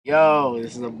Yo,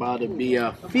 this is about to be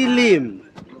a film.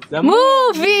 The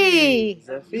movie. It's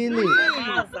a film.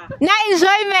 Na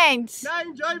enjoyment. No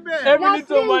enjoyment. Every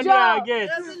little money I get.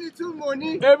 Every little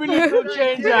money. Every little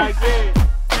change I get.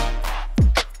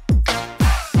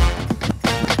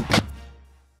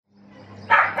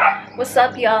 What's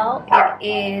up, y'all? It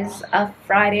is a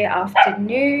Friday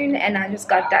afternoon and I just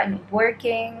got done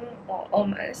working, well,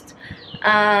 almost.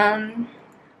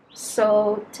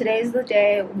 So today's the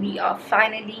day we are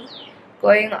finally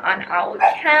going on our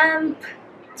camp.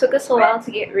 Took us a while to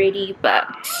get ready, but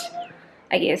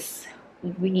I guess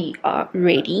we are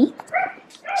ready.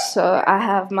 So I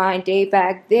have my day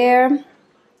bag there,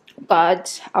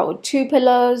 got our 2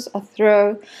 pillows, a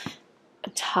throw, a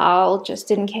towel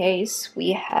just in case.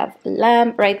 We have a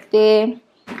lamp right there.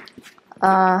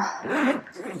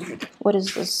 What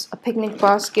is this? A picnic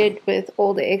basket with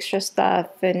all the extra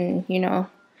stuff and, you know,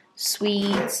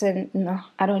 sweets. And no,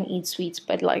 I don't eat sweets,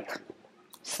 but like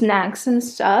snacks and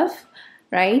stuff,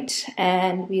 right?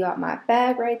 And we got my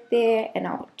bag right there and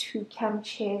our 2 camp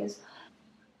chairs.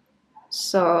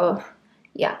 So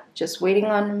yeah, just waiting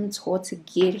on them to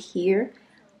get here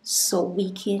so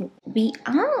we can be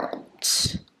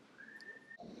out.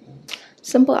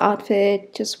 Simple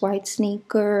outfit, just white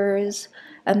sneakers,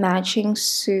 a matching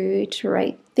suit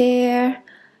right there.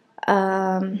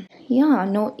 Yeah,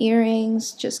 no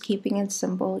earrings, just keeping it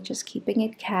simple, just keeping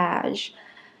it cash.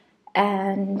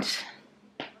 And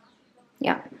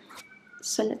yeah,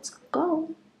 so let's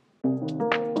go.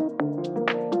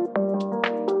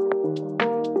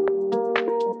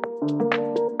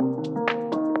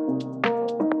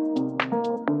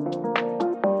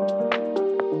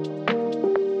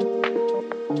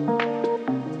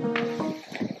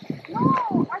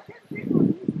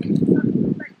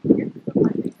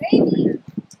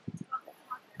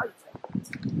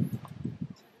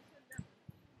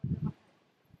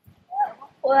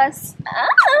 What's up?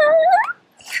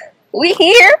 We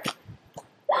here.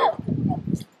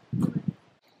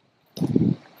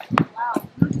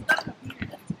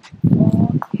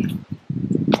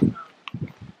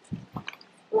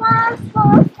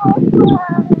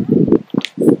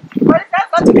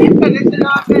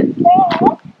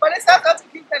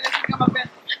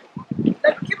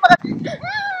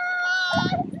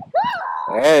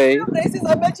 Hey. Places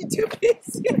I bet you 2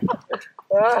 pieces.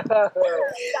 How are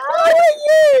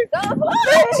you?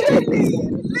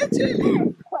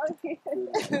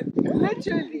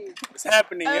 Literally. What's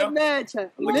happening, yo?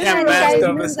 Imagine. The camp master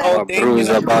of this whole thing. Bro is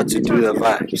about to do the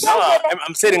vibes. No,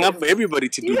 I'm setting up for everybody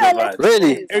to do the vibes.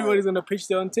 Really? Everybody's gonna pitch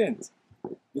their own tent.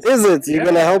 Is it? You're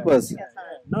gonna help us?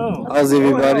 No. How's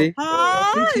everybody?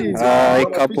 Hi. Hi,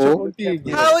 couple.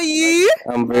 How are you?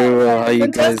 I'm very well. How you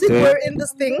guys Fantastic. doing? We're in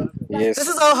this thing. Yes. This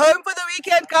is our home for the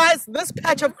weekend, guys. This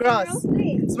patch of grass.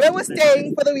 It's where we're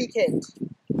staying for the weekend.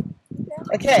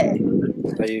 Okay.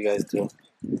 How you guys doing?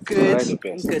 Good. Right.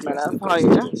 Good, my love. How are you?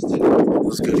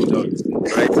 What's good, dog?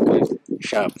 Right, good.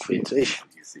 Sharp, fit.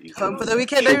 Home for the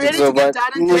weekend. Are you ready to get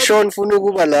done and ready?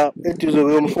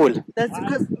 That's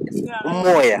because it's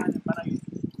Moya.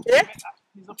 yeah?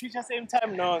 It's a picture same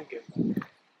time now.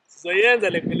 So don't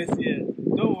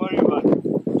worry about it.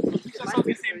 Picture at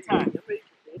the same time.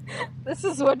 This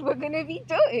is what we're gonna be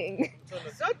doing.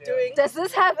 Not doing. Does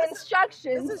this have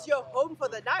instructions? This is your home for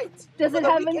the night. Does for it the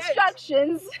have weekend.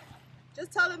 instructions?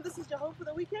 Just tell them this is your home for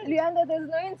the weekend. Leander, there's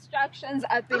no instructions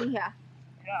up in here.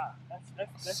 Yeah,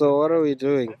 that's So what are we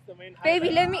doing? the main Baby,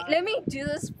 highlight. let me do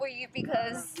this for you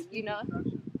because, you know,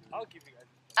 I'll give you guys.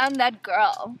 I'm that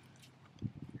girl.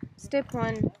 Step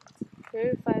 1,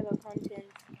 verify the content.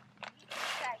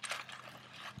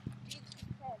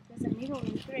 There's a needle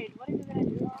and thread. What are you gonna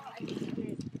do?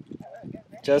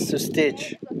 Just to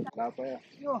stitch.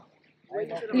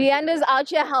 Leander's out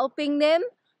here helping them.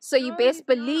 So you best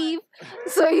believe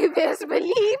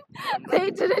they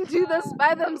didn't do this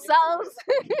by themselves.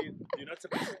 You're not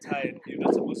supposed to tie it. You're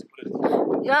not supposed to put it.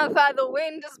 Yeah, the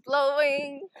wind is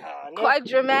blowing. Quite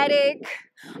dramatic.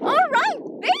 All right,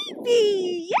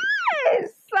 baby.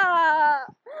 Yes.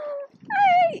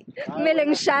 Hey.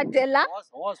 Miling Shadela.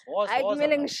 I'm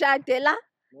Miling Shadela.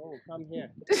 No, come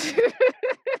here.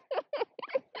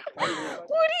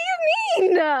 What do you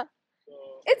mean?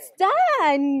 It's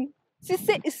done.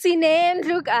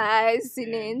 Sinendlu, guys.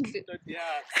 Sinendlu.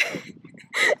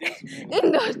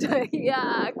 Indoda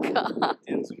yakha.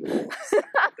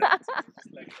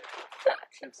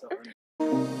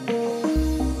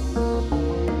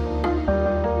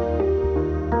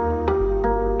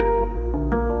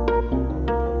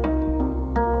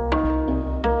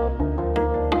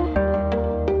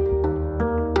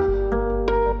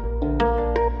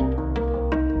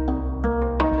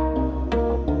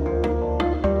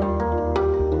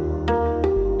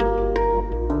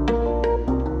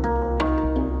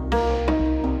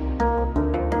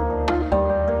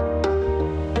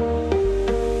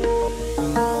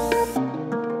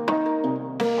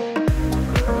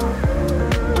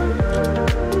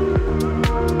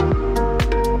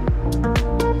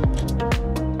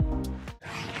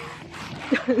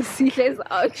 Sile's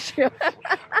outro.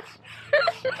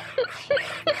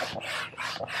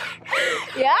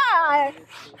 Yeah,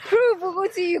 prove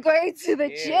Uguti you're going to the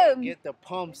gym. Get the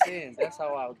pumps in. That's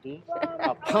how I'll do.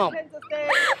 A pump. A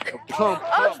pump.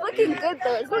 Oh, it's looking good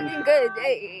though. It's looking good.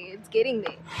 Hey, it's getting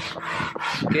there.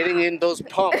 Getting in those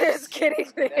pumps. It's getting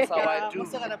there. That's how I do. I'm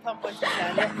still gonna pump once you're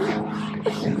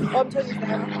done. I'm turning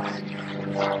down.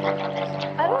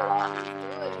 I don't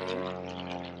know what he's doing.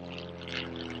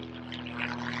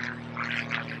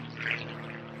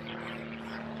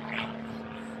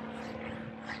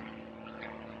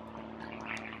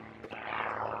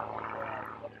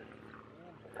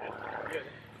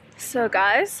 So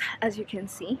guys, as you can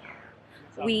see,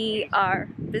 we are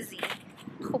busy,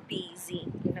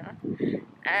 you know,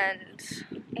 and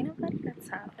ain't nobody got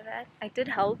time for that. I did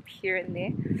help here and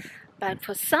there, but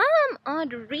for some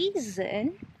odd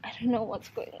reason, I don't know what's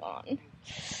going on.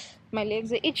 My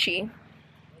legs are itchy.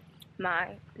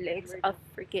 My legs are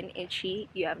freaking itchy.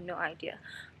 You have no idea.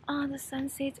 Oh, the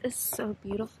sunset is so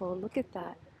beautiful. Look at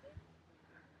that.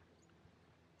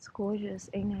 It's gorgeous,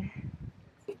 ain't it?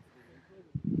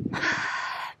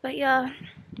 But yeah,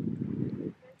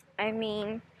 I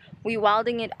mean, we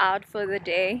wilding it out for the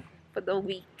day, for the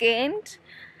weekend,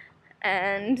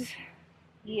 and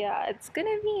yeah, it's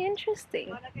gonna be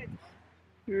interesting.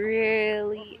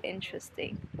 Really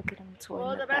interesting. Look at him touring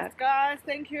All the the best, back. guys.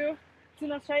 Thank you.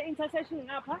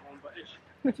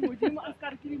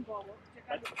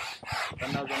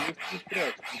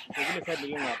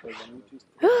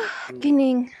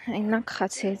 Kining, ay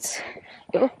nakakatsit.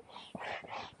 Yo.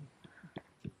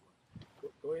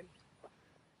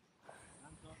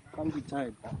 Can't be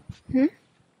tired. Hmm?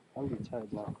 Can't be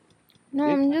tired now. No,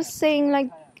 I'm just saying, like,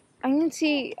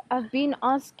 I've been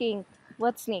asking,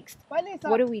 what's next?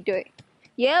 What are we doing?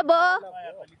 Yeah, bo. Can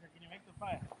you make the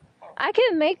fire? I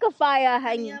can make a fire,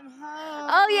 honey.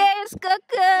 Oh yes,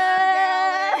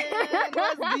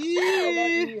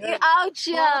 You're out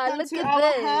here. Welcome Look to at our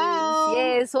this. house.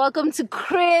 Yes, welcome to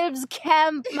Cribs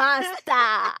Camp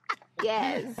Master.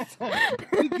 Yes.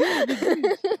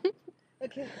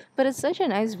 Okay. But it's such a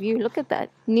nice view. Look at that.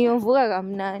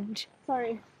 Niyovura.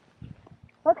 Sorry.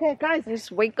 Okay, guys.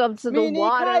 Just wake up to the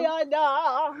water.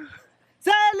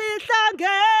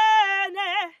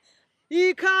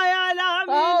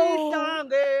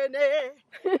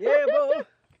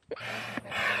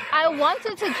 I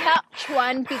wanted to catch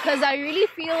one because I really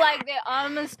feel like there are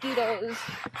mosquitoes.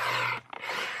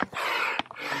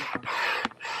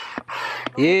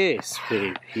 Yes,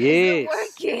 babe. Yes.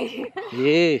 Working.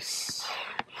 Yes.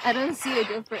 I don't see a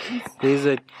difference. There's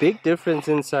a big difference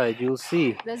inside. You'll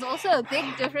see. There's also a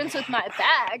big difference with my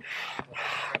bag.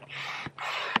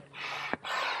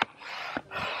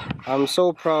 I'm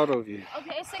so proud of you.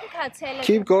 Okay, Sinkatele.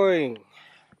 Keep going.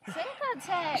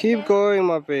 Sinkatele. Keep going,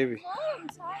 my baby. No, I'm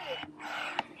tired.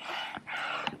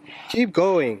 Keep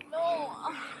going. No.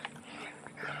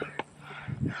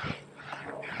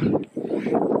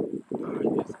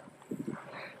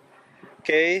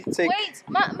 Okay, take. Wait,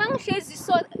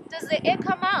 does the air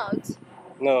come out?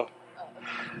 No.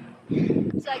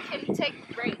 So I can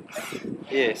take breaks.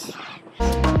 Yes.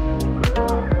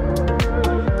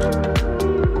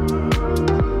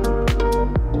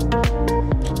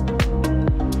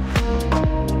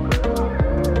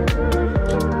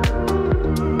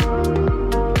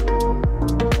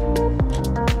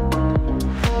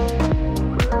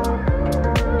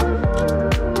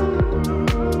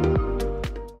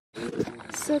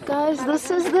 So guys,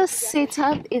 this is the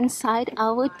setup inside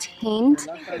our tent.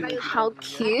 How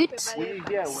cute.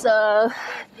 So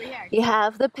you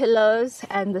have the pillows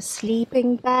and the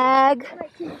sleeping bag.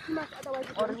 I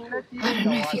don't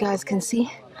know if you guys can see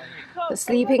the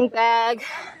sleeping bag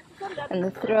and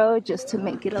the throw just to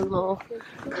make it a little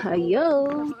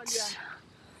coyote.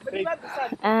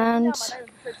 And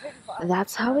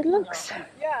that's how it looks.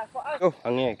 Oh,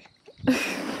 angeke.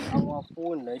 I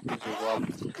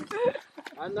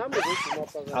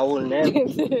will never.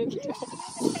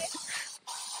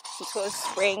 Just was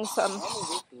spraying some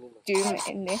doom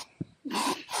in there.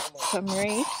 Some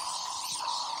rain.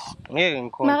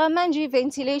 Mara manje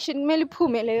ventilation kumele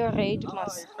iphume leyo raid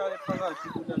mas.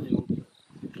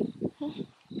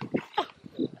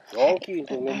 Yonke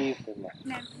into kumele ife ma.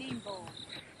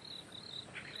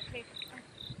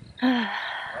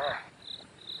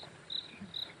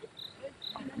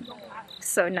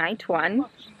 So night one,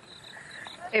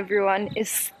 everyone is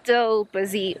still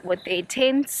busy with their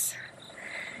tents.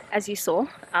 As you saw,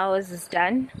 ours is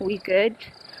done. We good.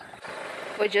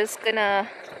 We're just gonna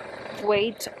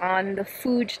wait on the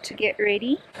food to get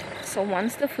ready. So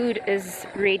once the food is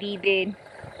ready, then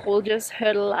we'll just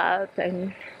huddle up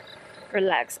and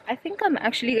relax. I think I'm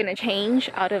actually gonna change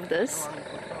out of this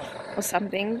or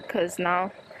something because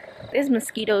now there's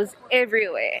mosquitoes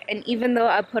everywhere, and even though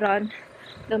I put on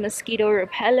the mosquito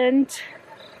repellent,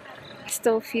 I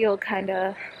still feel kind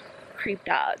of creeped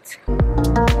out.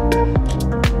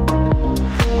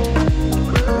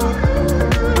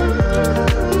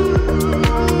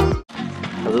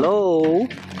 Hello.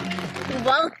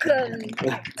 Welcome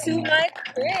to my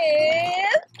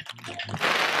crib.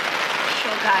 So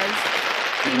guys,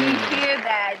 can you hear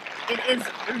that? It is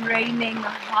raining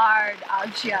hard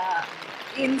out here.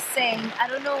 Insane. I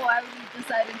don't know why we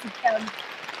decided to camp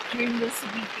during this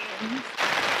weekend.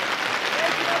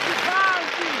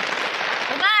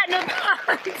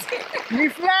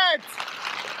 Reflect!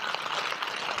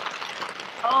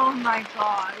 Oh my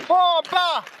god.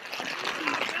 Papa!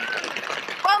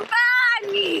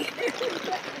 Company!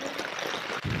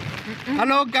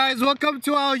 Hello guys, welcome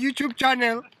to our YouTube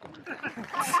channel.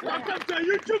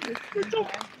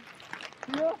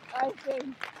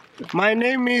 My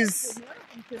name is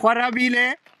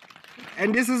Hartebeest,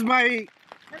 and this is my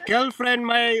girlfriend,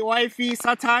 my wifey,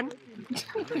 Satan.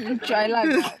 Try like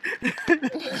that.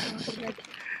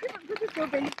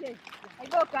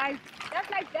 Go, guys. Just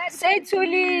like that. Say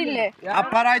Tulile.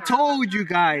 But I told you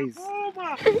guys.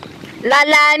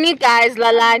 Lalani, guys,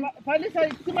 Lalani.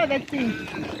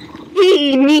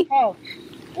 Oh.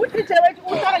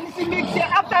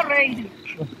 After rain.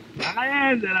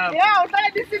 Yeah,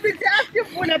 this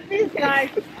please, guys.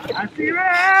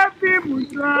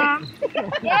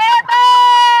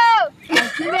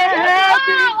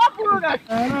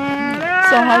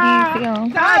 So how do you feel?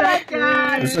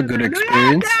 It's a good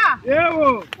experience.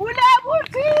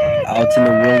 Out in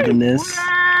the wilderness.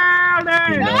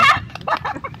 You know.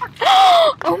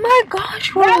 Oh my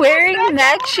gosh, we're wearing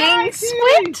matching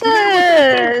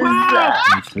sweaters.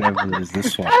 Which level is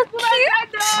this one? How cute.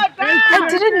 I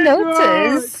didn't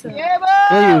notice.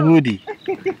 Oh, your hoodie.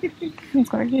 It's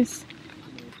gorgeous.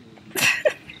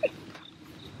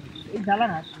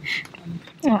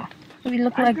 Oh, we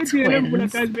look like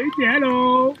twins.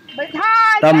 Hello.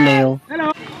 Thumbnail.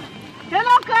 Hello,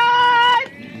 guys.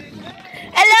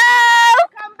 Hello!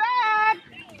 Come back.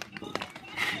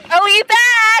 Are we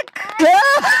back?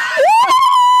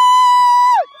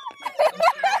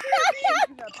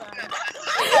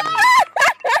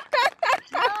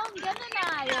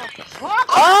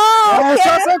 Oh,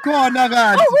 sasekhona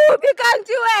kanti. Ukuphi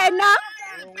kanti wena?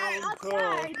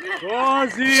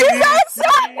 She's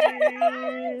outside!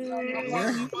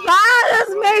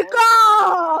 Let's make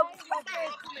up!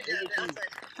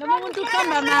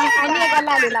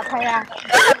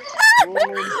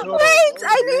 Wait,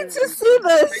 I need to see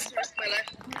this.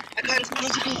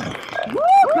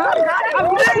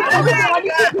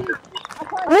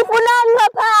 Ufunani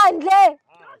ngaphandle?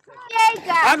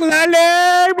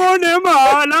 Akulaleki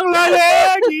bonemali,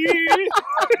 akulaleki.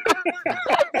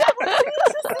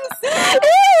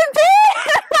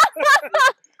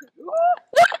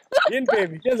 Yini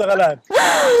baby, kenzakalani?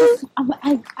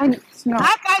 Hi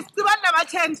guys, sibani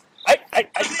nama-tent.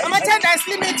 Ama-tent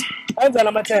ayislimit. Anzani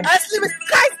ama-10? Ayislimit.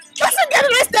 Guys, listen, get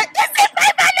arrested. This is my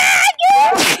banana.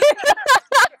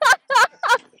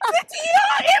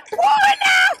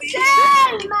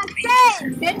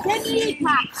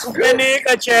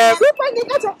 Penika chef.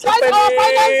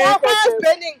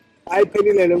 Ay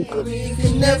penile lo.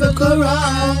 Never go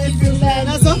wrong if you let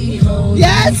us up.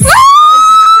 Yes!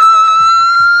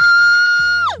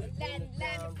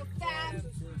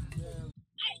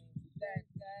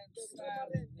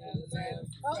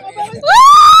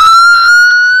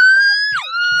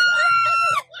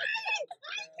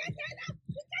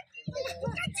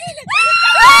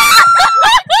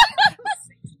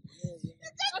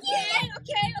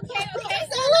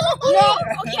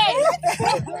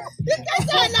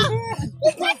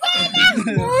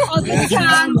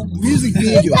 Music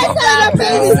video.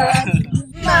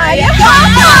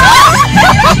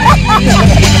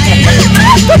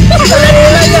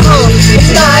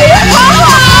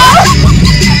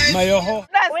 Mayoho.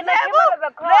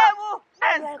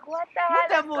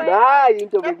 Hayi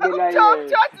into bekubeka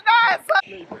yena.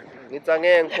 Ngithi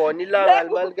angeke ngikhona ilanga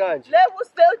limali kanje.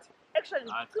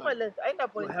 Actually,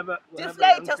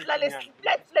 just like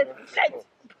flat.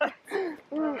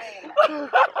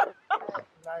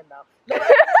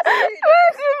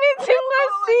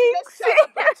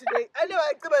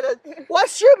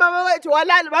 What's true, Mama? Wait,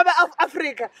 Mama of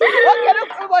Africa. Okay,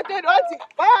 look what they want.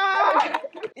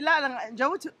 Ilala,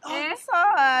 Joe,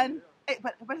 son.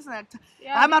 But it's not.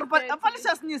 I'm a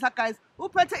just news, guys. Who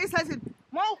put it inside?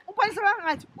 More, who puts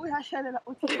around? We have shared it.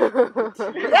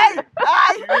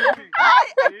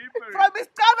 From Miss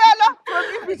Camelo from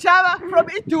Ipichava, from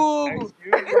Itugu.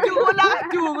 Itugu la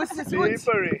Itugu, sis.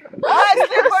 Slippery. Ah,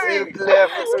 slippery.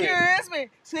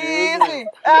 Slippery. Excuse me.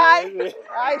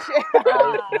 Ay, shit.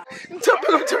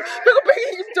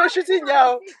 Don't shoot in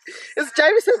now. It's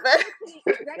Jameson's man.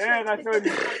 Yeah, I told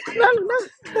you. No.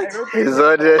 He's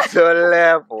on this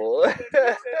level.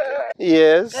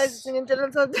 Yes. Guys,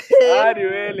 ngicela something. Hadi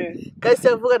wele. Guys,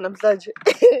 siyavuka namhlanje.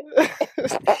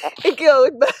 Inkinga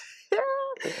ukuthi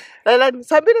like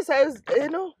Sabine says, you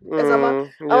know, as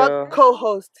our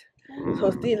co-host.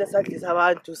 So still sadlisa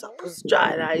abantu saphuza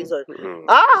utshwala izona.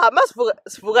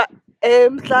 Masivuka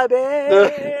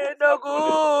emhlabeni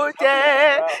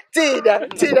okude.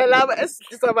 Thina laba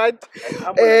esidlisa abantu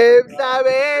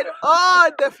emhlabeni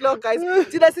on the floor guys.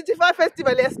 Thina sithi 5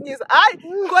 festival yesiniza. Hayi,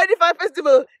 Qualify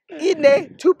festival ine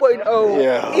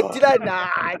 2.0. Idila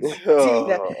nathi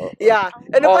thina. Yeah.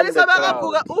 And ubalisa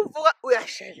bakavuka uvuka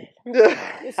uyashelela.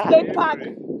 State park.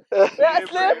 Yeah,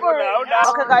 slippery.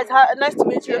 Okay guys, nice to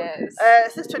meet you.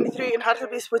 6:23 in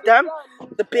Hartebeest with them.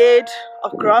 The bed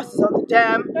of grass is on the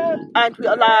dam and we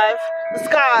are live. The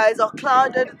skies are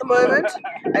clouded at the moment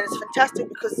and it's fantastic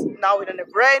because now we don't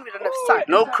have rain, we don't have sun.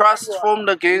 No crust formed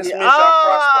against me shall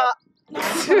prosper.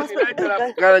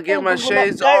 Gotta get my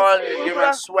shades on, get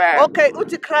my swag. Okay,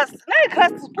 uti crust. No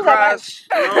crust is Crust.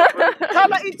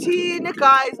 Kala itini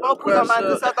guys, mawukuza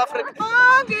manje South Africa.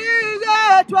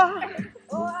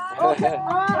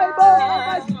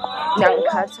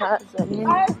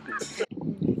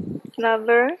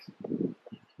 Lover.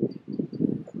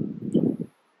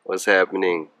 What's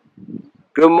happening?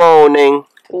 Good morning.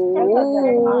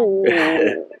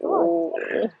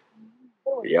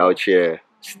 We out here,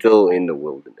 still in the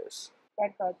wilderness.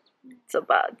 It's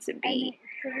about to be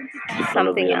It's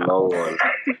gonna be something a else. long one.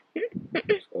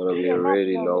 It's gonna be a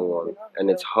really long one. And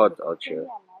it's hot out here.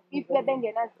 It's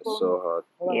so hot.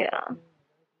 Yeah.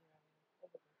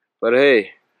 But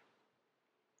hey,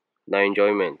 no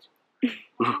enjoyment.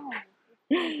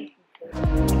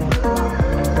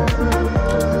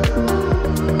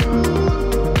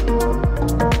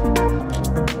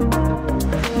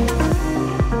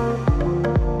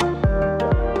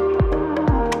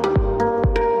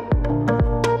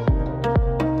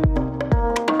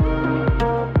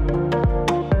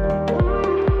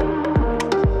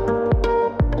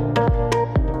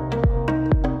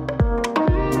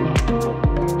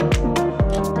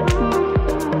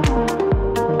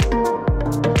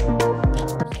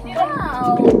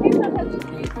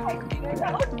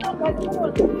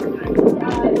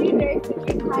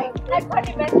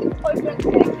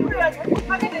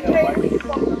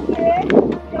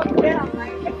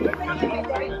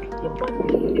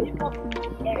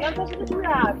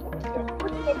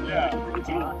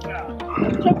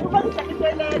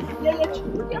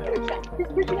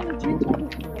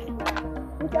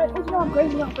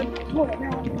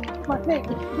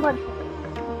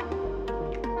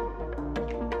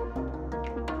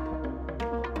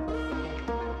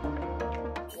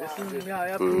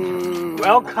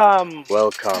 Welcome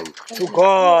Welcome to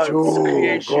God's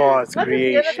creation. God's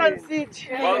creation.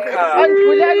 Welcome.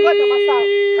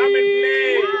 Come and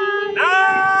play.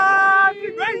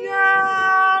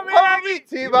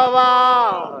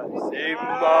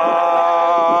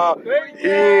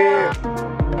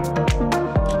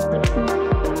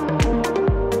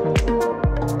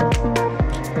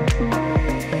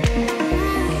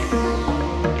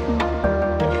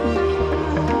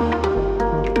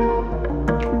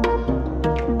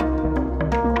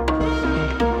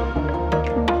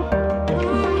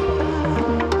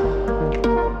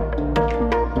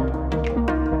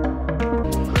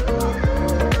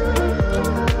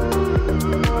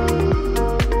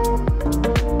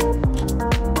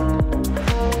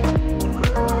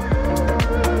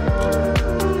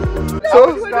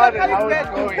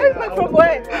 from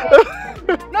where?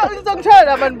 No, it's on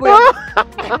China, man.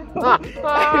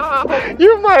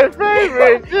 You're my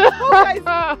favorite.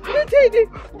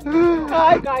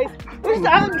 Hi guys.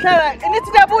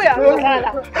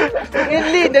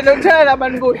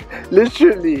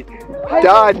 Literally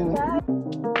done.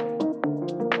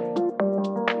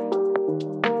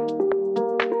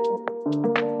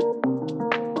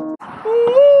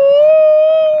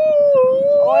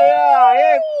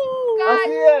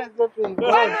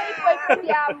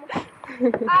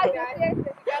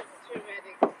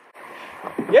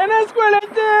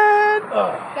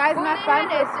 Guys, my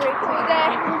phone is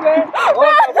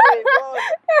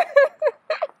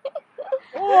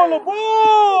All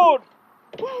aboard!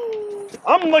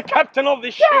 I'm the captain of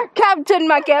the ship. Captain,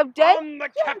 my captain. I'm the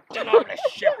captain of the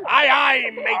ship.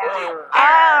 Aye, mate.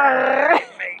 Aye,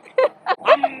 mate.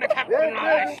 I'm the captain of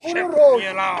the ship,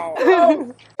 you know.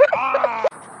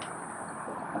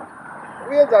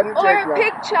 Or a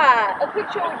picture. A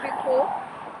picture would be cool.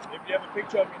 If you have a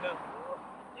picture of me now.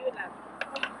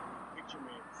 Picture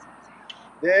me.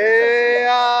 There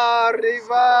are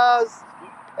rivers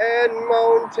and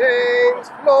mountains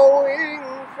flowing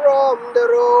from the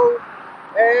road,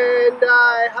 and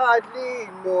I hardly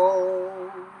know.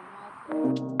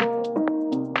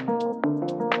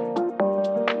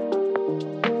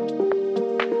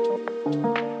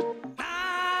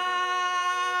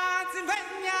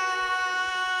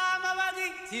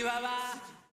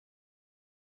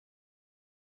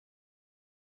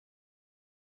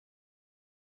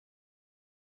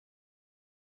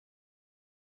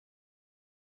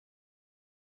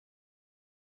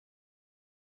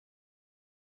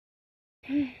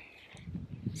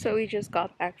 So we just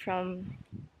got back from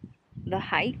the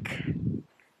hike,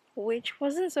 which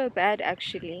wasn't so bad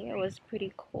actually. It was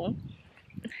pretty cool.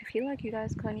 I feel like you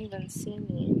guys can't even see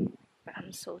me, but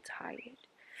I'm so tired.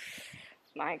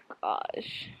 My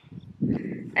gosh.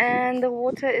 And the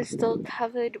water is still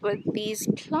covered with these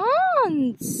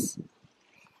plants.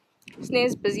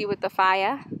 Snare's busy with the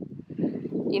fire,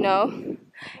 you know.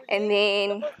 And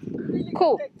then,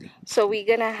 cool. So we're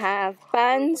gonna have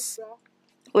buns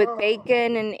with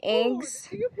bacon and eggs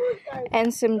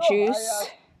and some juice.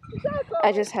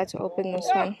 I just had to open this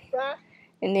one.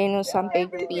 And then with some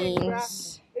baked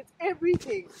beans. It's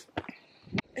everything.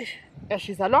 Yeah,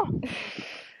 she's a lot.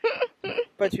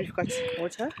 But we've got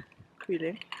water,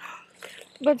 cooling.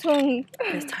 But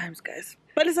There's times, guys.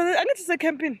 But listen, I need to say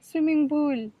camping. swimming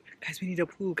pool. Guys, we need a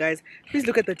pool, guys. Please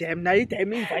look at the dam. Now,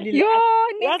 dam is vanilla.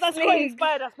 Yo, That's so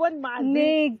inspired. That's one man.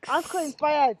 next. I'm so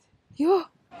inspired. Yo.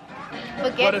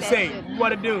 What to say? What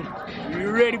to do?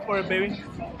 You ready for it, baby?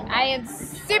 I am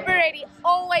super ready,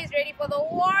 always ready for the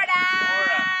water.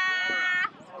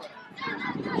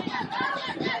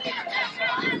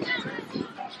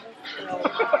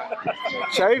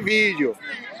 Share video.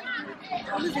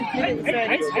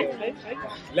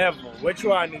 Level. Which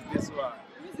one is this one?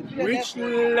 Which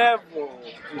level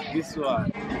is this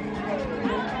one?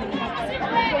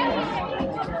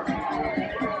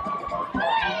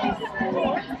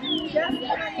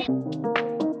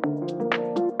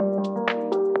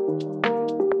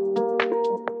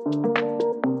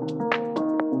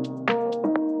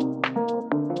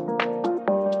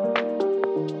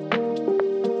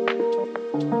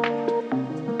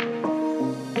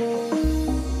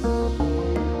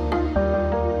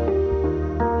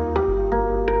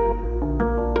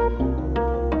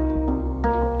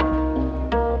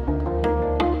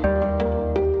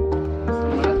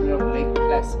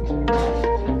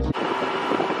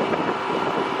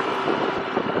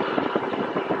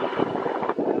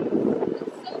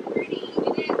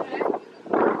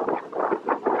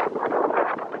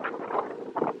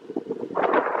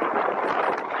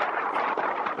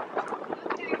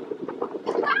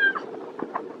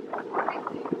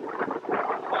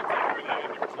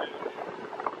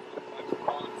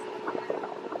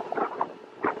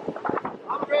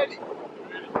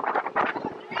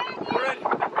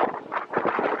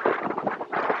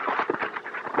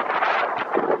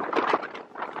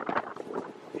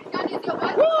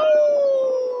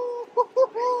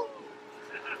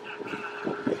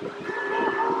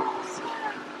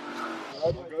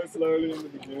 Go slowly in the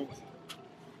beginning.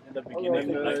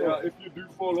 If you do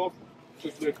fall off,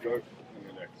 just let go and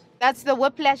relax. That's the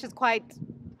whiplash is quite,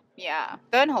 yeah.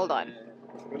 Don't hold on.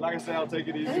 But like I say, I'll take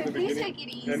it easy in the beginning. Take it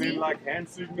easy. And then like hand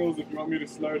signals, if you want me to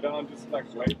slow down, just like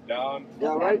wait down.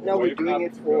 Yeah, right now we're doing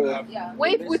it for. Yeah.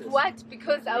 Wave with what?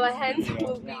 Because our hands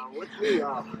will be. What we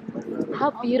are.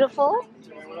 How beautiful.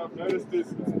 And what I've noticed is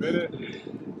it's better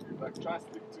like try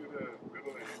stick to the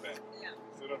middle and back.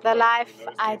 Instead of, The like, life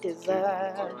those I things.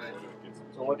 deserve.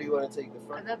 So what do you want to take the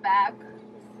front? The back.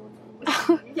 I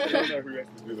don't know who has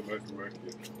to do the most work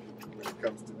here when it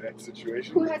comes to that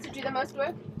situation. Who has to do the most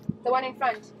work? The one in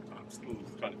front. I'm still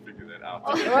trying to figure that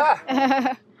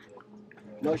out.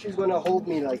 No, she's gonna hold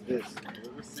me like this.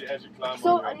 We'll just see as you climb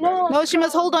So, on. no. No, she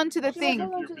must hold on to the thing. A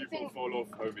few people fall off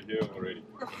over here already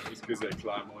just because they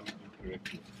climb on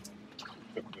incorrectly.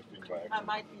 Flip the thing by I accident.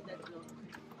 might be that girl.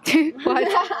 What?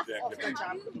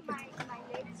 Exactly.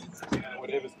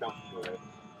 Whatever's comfortable, right?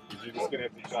 You're just gonna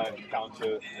have to try and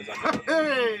counter as I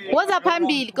go. What's a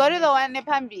pambi? Go to the one in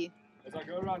pambi. As I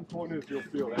go around corners, you'll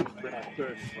feel that when I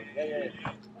turn.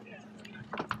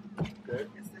 Okay.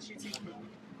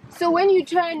 So when you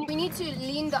turn, we need to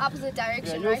lean the opposite Yeah,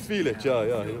 direction, you'll right? feel it. Yeah,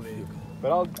 you'll feel it.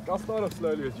 But I'll start off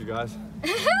slowly with you guys.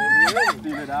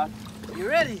 Feel it out. You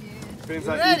ready? Depends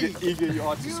how eager you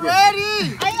are to swim. Ready?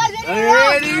 Are you guys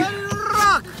ready? Ready?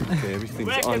 Rock! Okay, everything's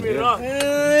Where on can we here. rock?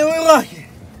 We're rocking.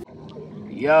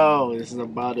 Yo, this is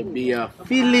about to be a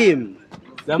film.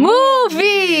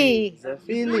 Movie! It's a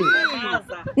film.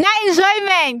 Na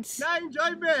enjoyment!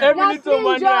 Every little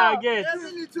money I get.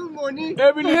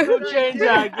 Every little change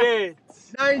I get.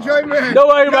 Don't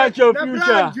worry about your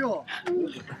future.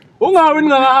 Ungawi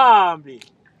ngingahambi.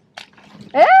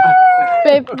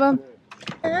 Paper.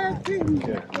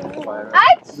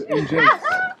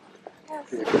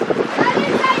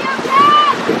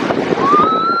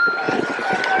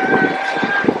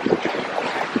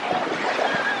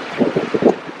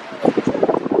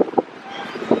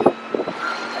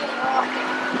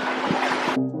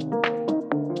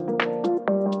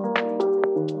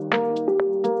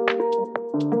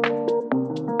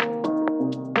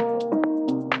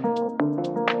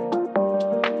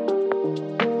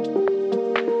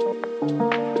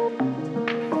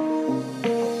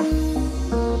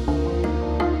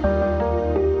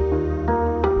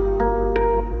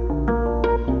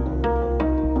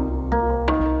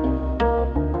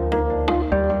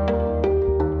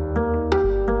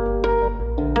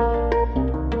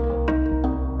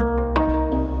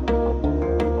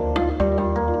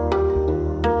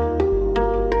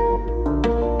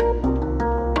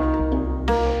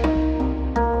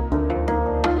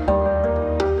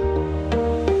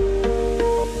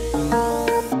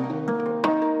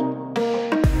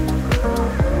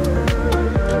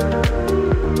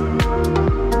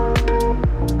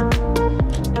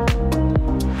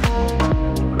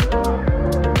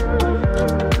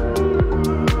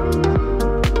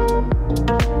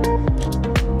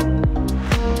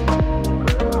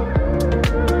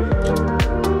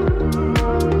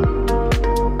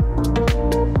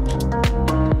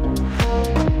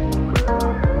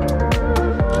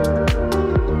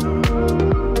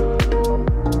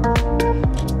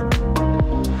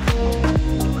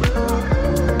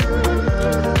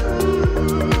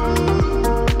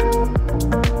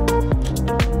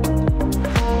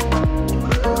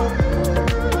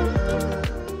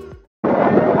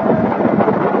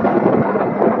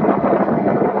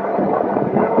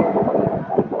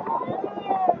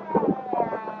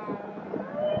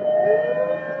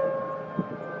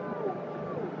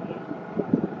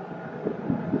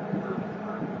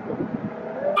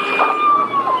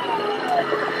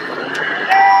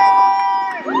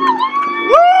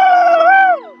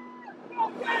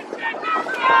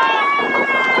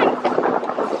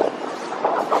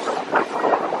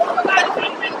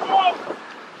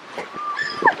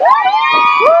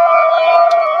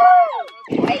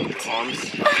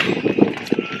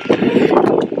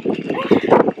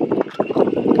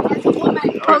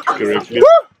 Correctly.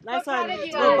 Nice one.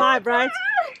 Good vibe, right?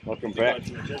 Welcome back.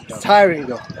 It's tiring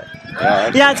though.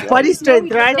 Yeah, it's body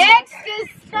strength, right? Next is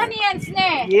Sunny and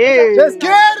Snare. Yeah. Let's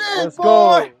get it, let's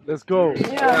go. Let's go.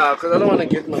 Yeah, because I don't want to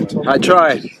get my top. I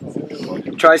tried.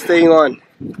 Try staying on.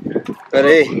 But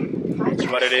hey,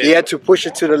 What it is. you had to push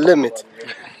it to the limit.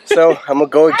 So I'm gonna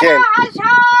go again.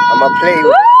 I'm gonna play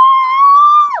with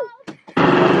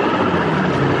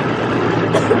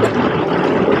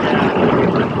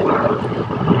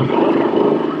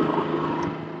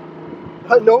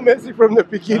no Messi from the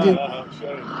beginning.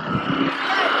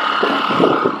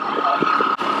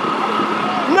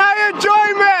 No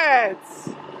enjoyment!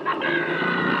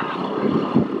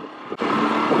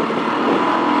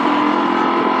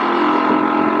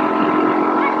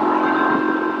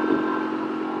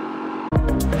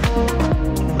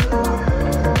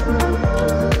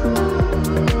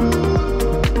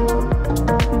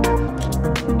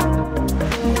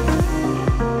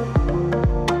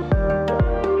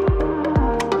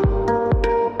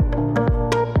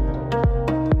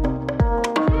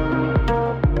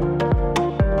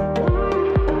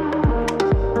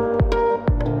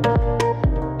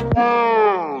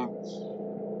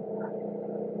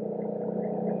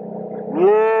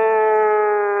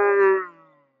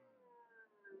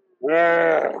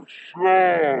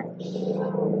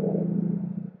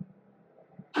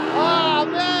 Oh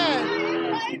man!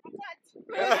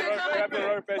 Grab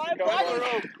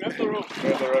the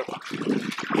rope.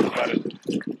 Got it.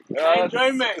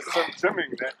 Enjoyment. Some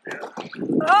trimming there. Yeah.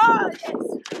 Oh yes! Go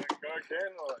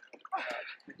again or?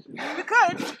 We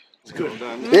could. It's good. Well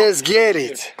done. Let's get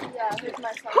it.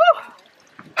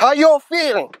 How y'all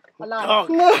feeling?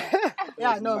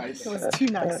 Yeah, no, it was too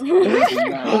nice.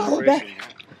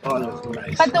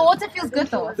 But the water feels good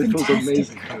though. It feels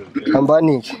amazing. I'm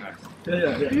bunny.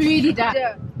 Really does.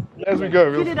 As we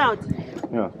go. Get it out.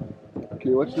 Yeah.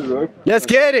 Okay, watch the rope. Let's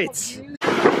get it.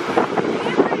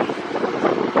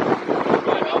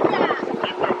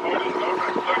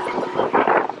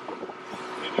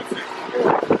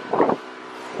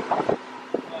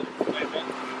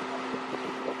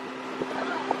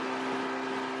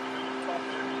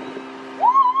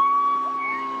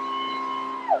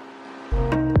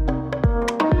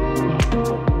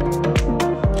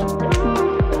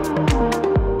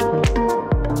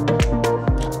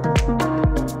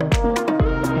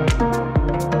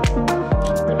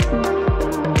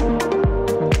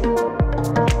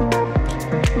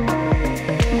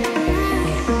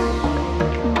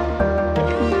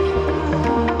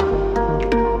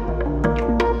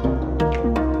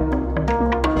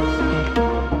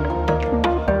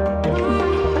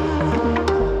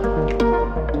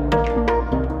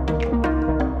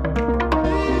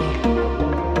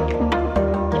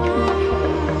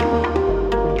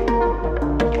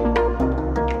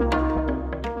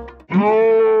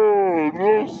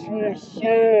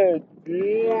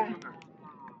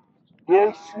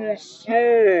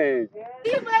 Shit.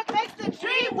 Teamwork makes the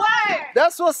dream work.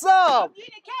 That's what's up.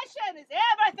 Communication is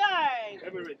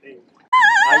everything.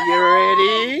 Are you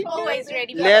ready? Always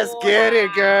ready. Let's get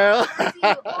it, girl.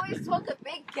 You always talk a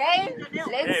big game.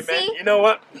 Let's see. You know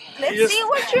what? Let's see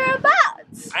what you're about.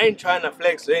 I ain't trying to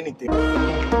flex or anything.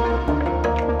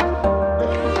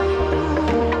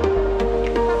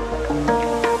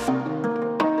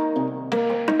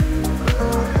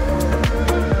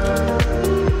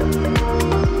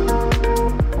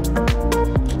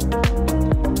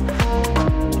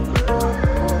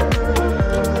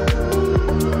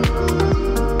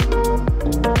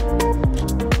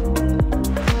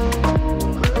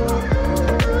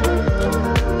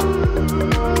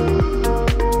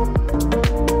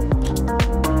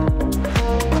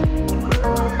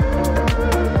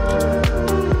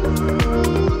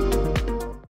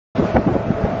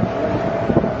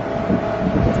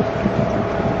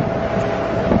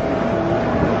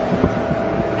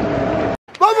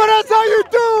 Mama, that's how you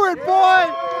do it, boy.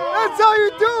 That's how you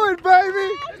do it, baby.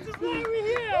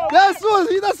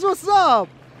 That's what's up.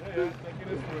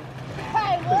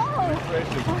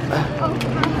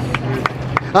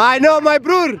 I know, my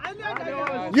brother.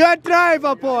 You're a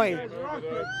driver, boy.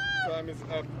 Time is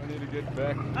up. I need to get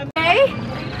back. Okay.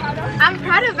 I'm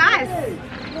proud of us.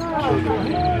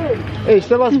 Hey,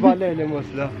 Sebas Balene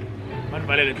Musla.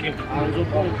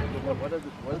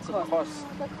 What's the cost?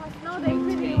 No, they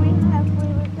really we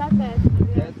got that.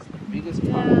 That's the biggest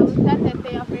part. Yeah, we got that.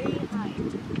 They are very high.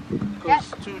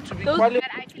 Because to be qualified.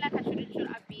 But I feel like I shouldn't show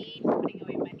upbeat, putting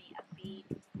away money, upbeat.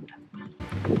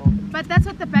 But that's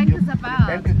what the bank is about.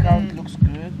 Bank account looks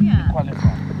good. Yeah. You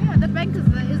qualify. Yeah, the bank is,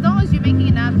 as long as you're making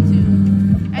enough to,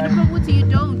 and if you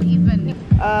don't even.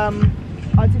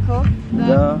 Article.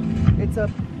 It's a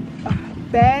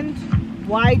band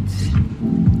white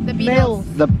The male.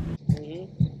 Beatles.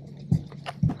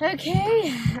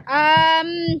 Okay.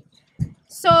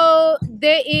 So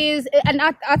there is an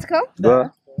article.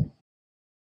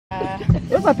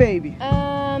 Where's my baby?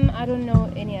 I don't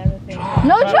know any other thing.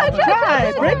 No, try.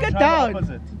 Break it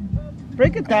down.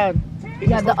 Break it down.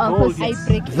 Yeah, the opposite. I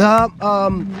break.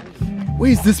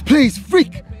 Where's this place,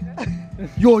 freak?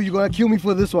 Yo, you gonna kill me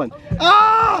for this one?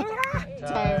 Ah!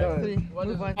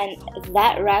 And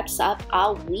that wraps up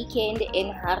our weekend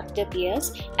in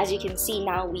Hartebeest. As you can see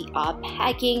now, we are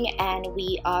packing and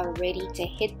we are ready to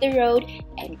hit the road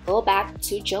and go back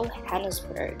to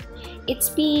Johannesburg. It's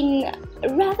been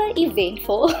rather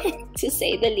eventful to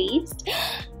say the least,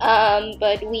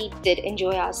 but we did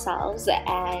enjoy ourselves,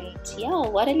 and yeah,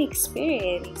 what an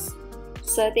experience.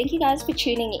 So thank you guys for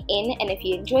tuning in, and if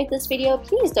you enjoyed this video,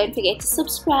 please don't forget to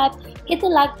subscribe, hit the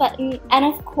like button, and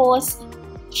of course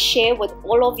share with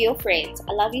all of your friends.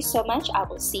 I love you so much. I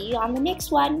will see you on the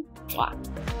next one. Mwah.